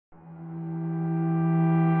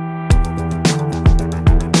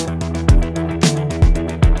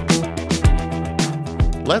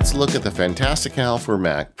Let's look at the Fantastical for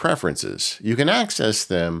Mac preferences. You can access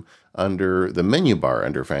them under the menu bar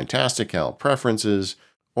under Fantastical Preferences,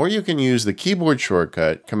 or you can use the keyboard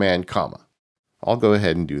shortcut Command, comma. I'll go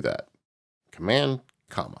ahead and do that. Command,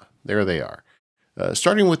 comma. There they are.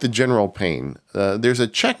 Starting with the general pane, there's a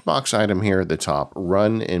checkbox item here at the top,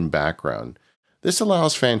 Run in Background. This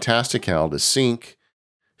allows Fantastical to sync,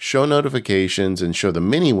 show notifications, and show the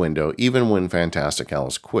mini window even when Fantastical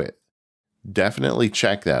is quit. Definitely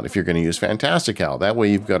check that if you're going to use Fantastical. That way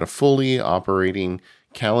you've got a fully operating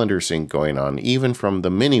calendar sync going on, even from the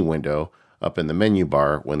mini window up in the menu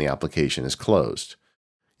bar when the application is closed.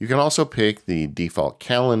 You can also pick the default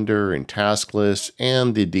calendar and task list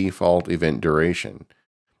and the default event duration.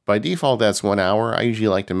 By default, that's 1 hour. I usually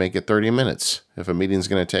like to make it 30 minutes. If a meeting is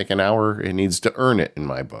going to take an hour, it needs to earn it in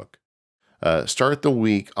my book. Start the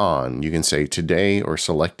week on. You can say today or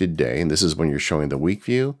selected day, and this is when you're showing the week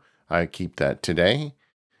view. I keep that today.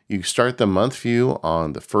 You start the month view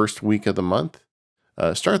on the first week of the month.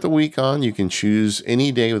 Start the week on. You can choose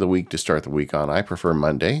any day of the week to start the week on. I prefer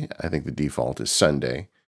Monday. I think the default is Sunday.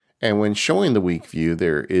 And when showing the week view,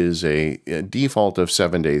 there is a default of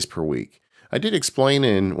 7 days per week. I did explain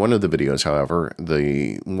in one of the videos, however,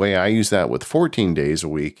 the way I use that with 14 days a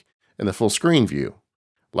week in the full screen view.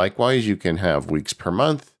 Likewise, you can have weeks per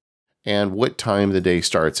month and what time the day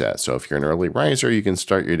starts at. So if you're an early riser, you can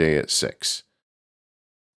start your day at 6.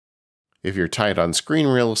 If you're tight on screen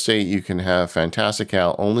real estate, you can have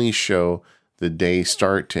Fantastical only show the day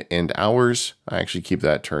start to end hours. I actually keep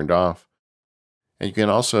that turned off. And you can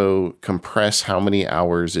also compress how many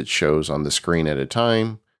hours it shows on the screen at a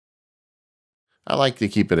time. I like to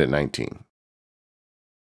keep it at 19.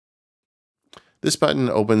 This button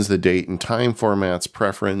opens the date and time formats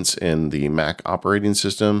preference in the Mac operating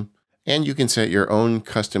system, and you can set your own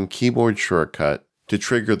custom keyboard shortcut to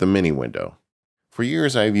trigger the mini window. For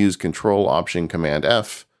years, I've used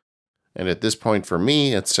Control-Option-Command-F, and at this point for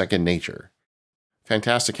me, it's second nature.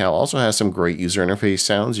 Fantastical also has some great user interface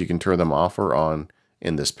sounds. You can turn them off or on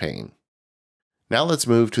in this pane. Now let's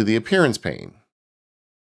move to the appearance pane.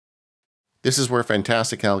 This is where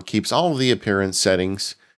Fantastical keeps all of the appearance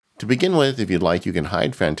settings. To begin with, if you'd like, you can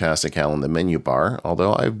hide Fantastical in the menu bar,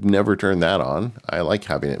 although I've never turned that on. I like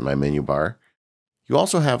having it in my menu bar. You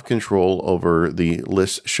also have control over the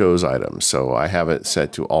list shows items. So I have it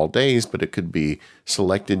set to all days, but it could be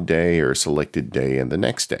selected day or selected day and the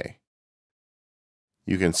next day.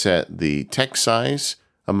 You can set the text size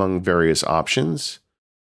among various options,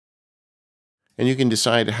 and you can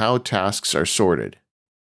decide how tasks are sorted.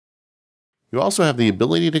 You also have the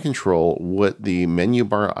ability to control what the menu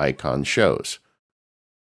bar icon shows.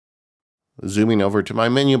 Zooming over to my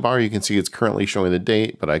menu bar, you can see it's currently showing the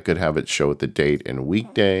date, but I could have it show the date and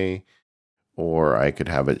weekday, or I could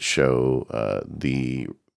have it show the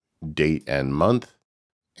date and month,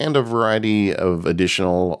 and a variety of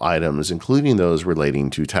additional items, including those relating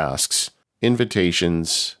to tasks,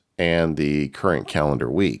 invitations, and the current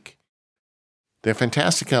calendar week. The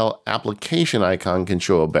Fantastical application icon can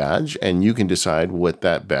show a badge, and you can decide what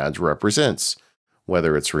that badge represents,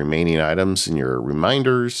 whether it's remaining items in your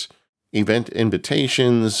reminders, event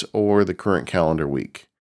invitations, or the current calendar week.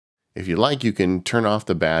 If you like, you can turn off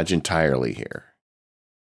the badge entirely here.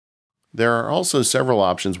 There are also several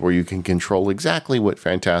options where you can control exactly what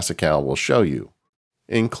Fantastical will show you,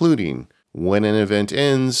 including when an event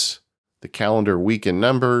ends, the calendar week in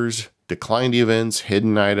numbers, declined events,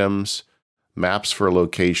 hidden items, maps for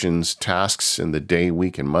locations, tasks in the day,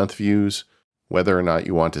 week, and month views, whether or not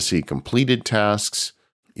you want to see completed tasks.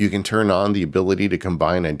 You can turn on the ability to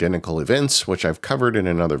combine identical events, which I've covered in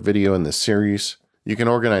another video in this series. You can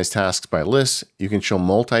organize tasks by lists. You can show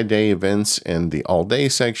multi-day events in the all-day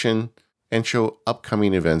section and show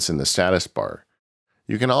upcoming events in the status bar.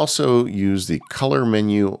 You can also use the color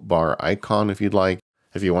menu bar icon if you'd like.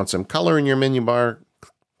 If you want some color in your menu bar,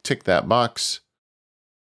 tick that box.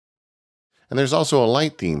 And there's also a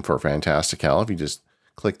light theme for Fantastical. If you just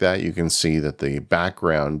click that, you can see that the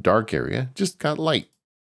background dark area just got light.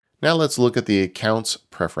 Now let's look at the Accounts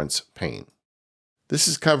Preference pane. This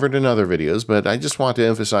is covered in other videos, but I just want to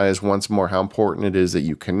emphasize once more how important it is that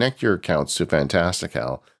you connect your accounts to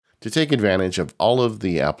Fantastical to take advantage of all of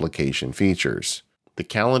the application features. The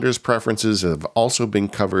calendar's preferences have also been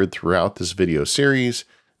covered throughout this video series.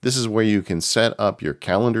 This is where you can set up your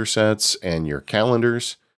calendar sets and your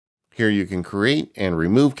calendars. Here you can create and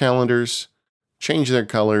remove calendars, change their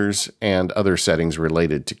colors, and other settings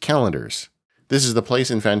related to calendars. This is the place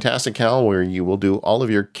in Fantastical where you will do all of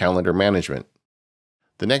your calendar management.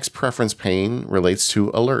 The next preference pane relates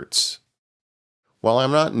to alerts. While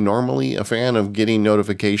I'm not normally a fan of getting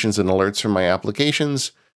notifications and alerts from my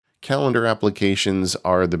applications, Calendar applications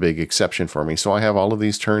are the big exception for me, so I have all of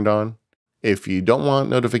these turned on. If you don't want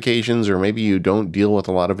notifications, or maybe you don't deal with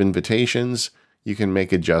a lot of invitations, you can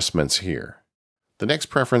make adjustments here. The next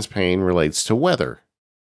preference pane relates to weather.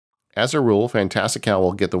 As a rule, Fantastical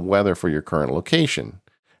will get the weather for your current location.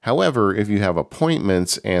 However, if you have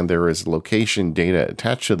appointments and there is location data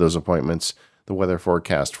attached to those appointments, the weather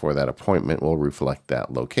forecast for that appointment will reflect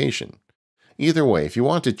that location. Either way, if you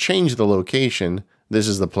want to change the location, this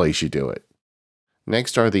is the place you do it.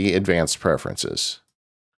 Next are the advanced preferences.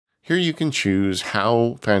 Here you can choose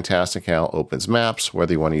how Fantastical opens maps,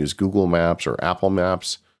 whether you want to use Google Maps or Apple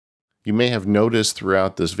Maps. You may have noticed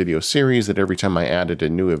throughout this video series that every time I added a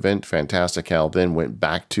new event, Fantastical then went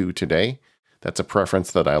back to today. That's a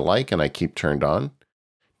preference that I like and I keep turned on.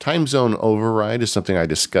 Time zone override is something I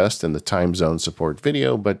discussed in the time zone support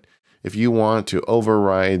video, but if you want to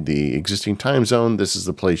override the existing time zone, this is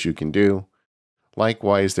the place you can do.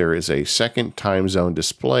 Likewise, there is a second time zone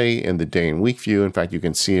display in the day and week view. In fact, you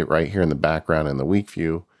can see it right here in the background in the week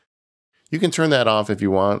view. You can turn that off if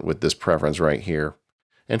you want with this preference right here.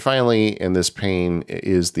 And finally, in this pane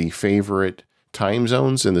is the favorite time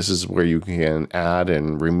zones, and this is where you can add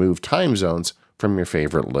and remove time zones from your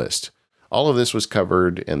favorite list. All of this was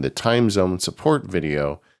covered in the time zone support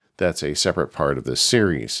video. That's a separate part of this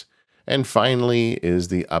series. And finally is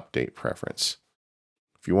the update preference.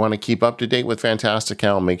 If you want to keep up to date with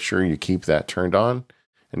Fantastical, make sure you keep that turned on.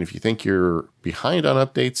 And if you think you're behind on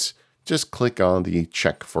updates, just click on the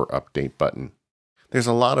check for update button. There's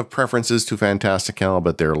a lot of preferences to Fantastical,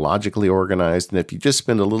 but they're logically organized. And if you just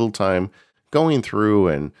spend a little time going through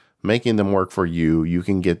and making them work for you, you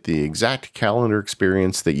can get the exact calendar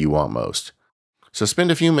experience that you want most. So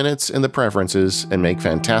spend a few minutes in the preferences and make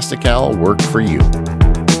Fantastical work for you.